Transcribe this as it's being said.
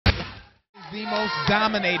the most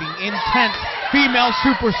dominating, intense female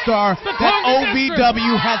superstar that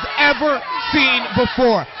OVW has ever seen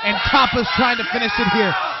before. And Tapa's trying to finish it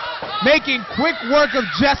here. Making quick work of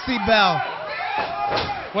Jessie Belle.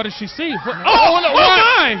 What did she see? Oh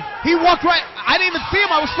my! He walked right. I didn't even see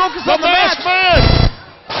him. I was focused on the match.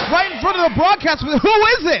 Right in front of the broadcast. Who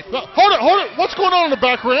is it? Hold it. What's going on in the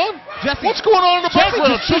background? Jessie. What's going on in the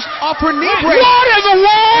background? Just off her knee brace. What in the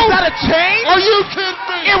world? Is that a change? Are you kidding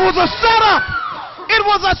me? It was a setup. It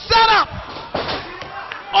was a setup.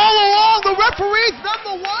 All along, the referee's none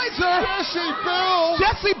the wiser. Jessie Belle.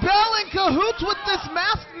 Jessie Belle in cahoots with this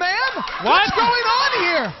masked man? What? What's going on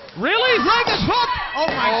here? Really? Greg is hooked. Oh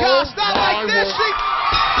my gosh, not like this.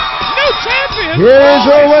 New champion. Here's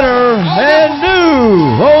your winner and new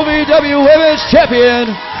OVW Women's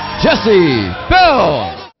Champion, Jessie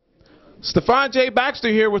Belle. Stephon J. Baxter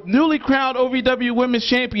here with newly crowned OVW Women's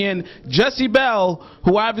Champion, Jessie Belle,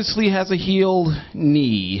 who obviously has a healed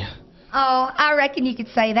knee. Oh, I reckon you could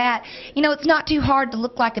say that. You know, it's not too hard to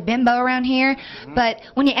look like a bimbo around here, but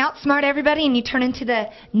when you outsmart everybody and you turn into the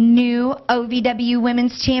new OVW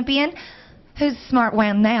Women's Champion, who's the smart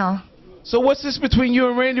one now? So what's this between you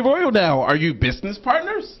and Randy Royal now? Are you business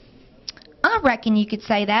partners? I reckon you could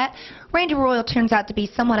say that. Randy Royal turns out to be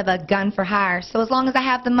somewhat of a gun for hire, so as long as I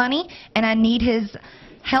have the money and I need his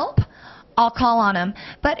help, I'll call on him.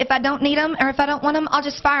 But if I don't need him or if I don't want him, I'll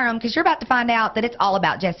just fire him, because you're about to find out that it's all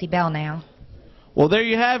about Jessie Belle now. Well, there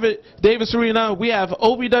you have it, David Serena. We have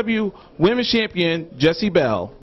OVW Women's Champion, Jessie Belle.